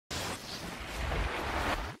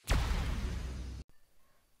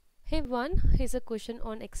Hey everyone, here's a question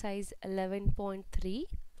on exercise 11.3,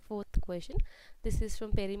 fourth question. This is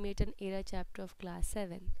from Perimeter and Area chapter of class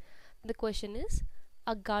 7. The question is,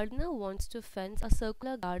 a gardener wants to fence a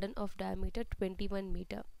circular garden of diameter 21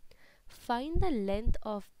 meter. Find the length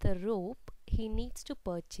of the rope he needs to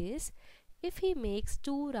purchase if he makes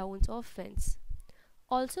 2 rounds of fence.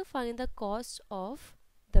 Also find the cost of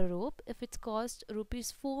the rope if it's cost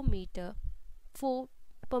rupees 4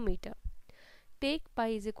 per meter. Take pi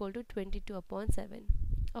is equal to 22 upon 7.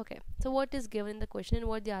 Okay, so what is given in the question and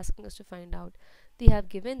what they're asking us to find out? They have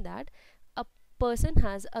given that a person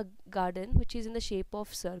has a garden which is in the shape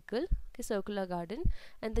of circle, okay, circular garden,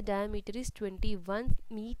 and the diameter is 21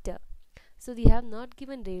 meter. So they have not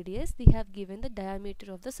given radius, they have given the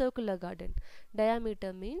diameter of the circular garden.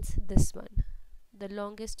 Diameter means this one. The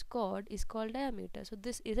longest chord is called diameter. So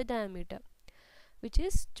this is a diameter which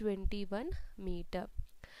is 21 meter.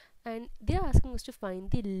 And they are asking us to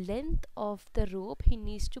find the length of the rope he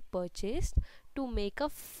needs to purchase to make a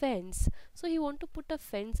fence. So he want to put a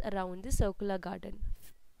fence around the circular garden.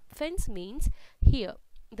 Fence means here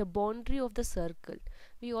the boundary of the circle.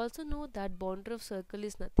 We also know that boundary of circle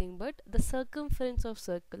is nothing but the circumference of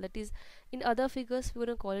circle. That is, in other figures we are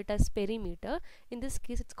going to call it as perimeter. In this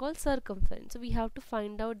case it's called circumference. So we have to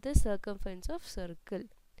find out the circumference of circle.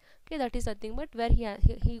 Okay, that is nothing but where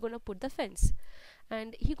he gonna put the fence,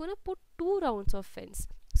 and he gonna put 2 rounds of fence.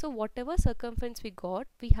 So whatever circumference we got,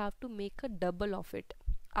 we have to make a double of it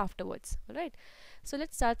afterwards. Alright, so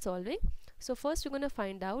let's start solving. So first we're gonna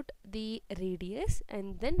find out the radius,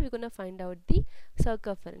 and then we're gonna find out the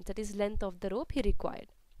circumference, that is length of the rope he required.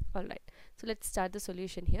 Alright, so let's start the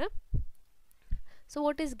solution here. So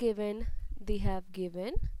what is given? They have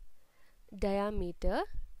given diameter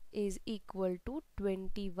is equal to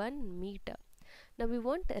 21 meter. Now we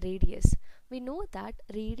want radius. We know that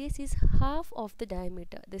radius is half of the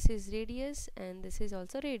diameter. This is radius and this is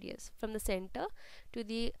also radius. From the center to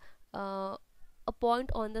the a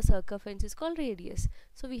point on the circumference is called radius.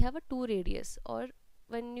 So we have a 2 radius, or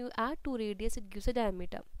when you add 2 radius it gives a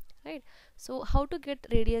diameter, right? So how to get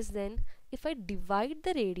radius then? If I divide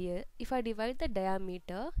the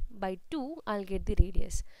diameter by 2, I'll get the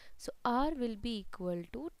radius. So R will be equal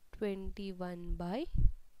to 21 by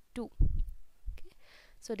 2. Okay,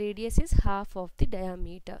 so radius is half of the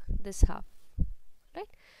diameter, this half, right?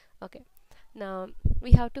 Okay, now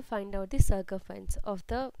we have to find out the circumference of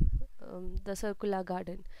the circular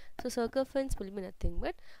garden. So circumference will be nothing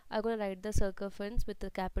but I'm going to write the circumference with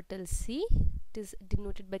the capital C. It is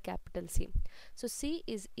denoted by capital C. So C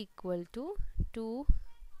is equal to 2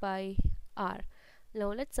 pi r.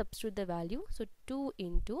 Now let's substitute the value. So 2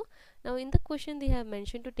 into, now in the question they have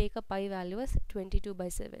mentioned to take a pi value as 22 by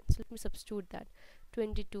 7. So let me substitute that.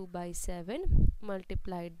 22 by 7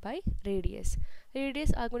 multiplied by radius.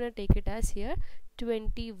 Radius I'm going to take it as here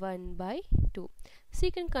 21 by 2. So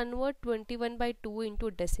you can convert 21 by 2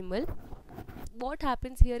 into decimal. What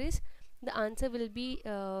happens here is the answer will be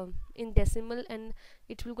in decimal, and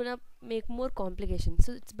it will gonna make more complications.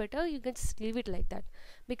 So it's better you can just leave it like that,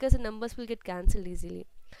 because the numbers will get cancelled easily.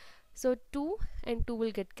 So 2 and 2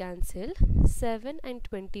 will get cancelled, 7 and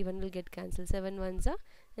 21 will get cancelled, 7 ones are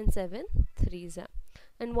and 7 threes are,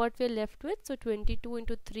 and what we're left with, so 22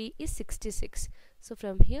 into 3 is 66. So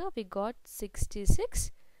from here we got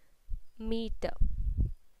 66 meter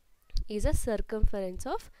is a circumference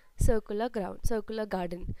of circular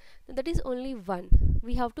garden. Now that is only one.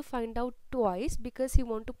 We have to find out twice because you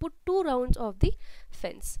want to put 2 rounds of the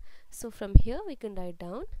fence. So from here we can write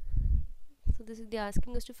down, so this is they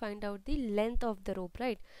asking us to find out the length of the rope,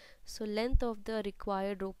 right? So length of the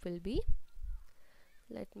required rope will be,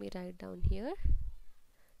 let me write down here,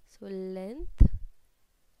 so length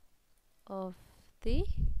of the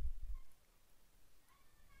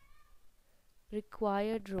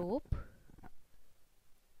required rope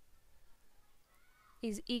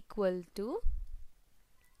is equal to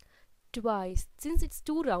twice, since it's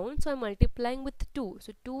 2 rounds, so I'm multiplying with 2,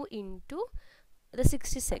 so 2 into the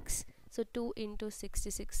 66, so 2 into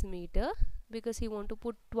 66 meter, because you want to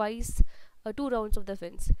put twice 2 rounds of the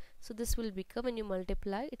fence. So this will become, when you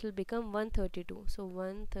multiply, it will become 132, so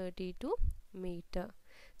 132 meter.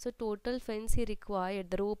 So total fence he required,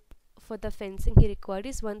 the rope for the fencing he required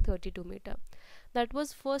is 132 meter. That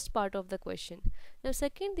was first part of the question. Now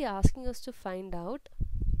second, they are asking us to find out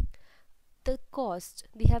the cost.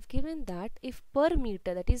 They have given that if per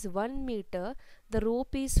meter, that is 1 meter, the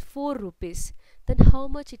rope is 4 rupees, then how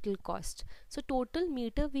much it will cost. So total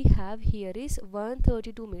meter we have here is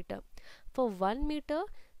 132 meter. For 1 meter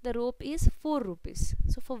the rope is 4 rupees.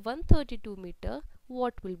 So for 132 meter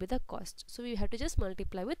what will be the cost? So we have to just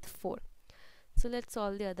multiply with 4. So let's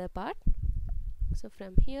solve the other part. So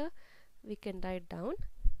from here we can write down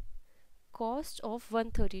cost of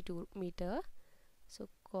 132 meter. So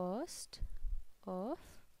cost of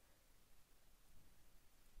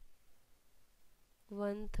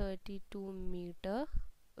 132 meter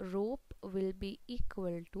rope will be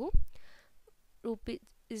equal to, rupee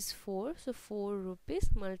is 4, so 4 rupees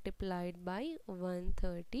multiplied by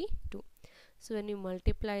 132. So when you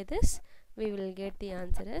multiply this, we will get the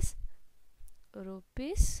answer as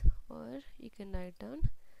rupees, or you can write down,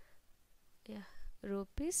 yeah,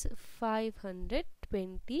 rupees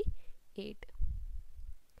 528.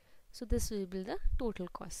 So this will be the total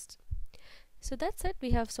cost. So that's it,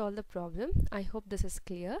 we have solved the problem. I hope this is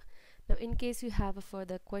clear. Now in case you have a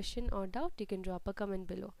further question or doubt, you can drop a comment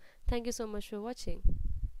below. Thank you so much for watching.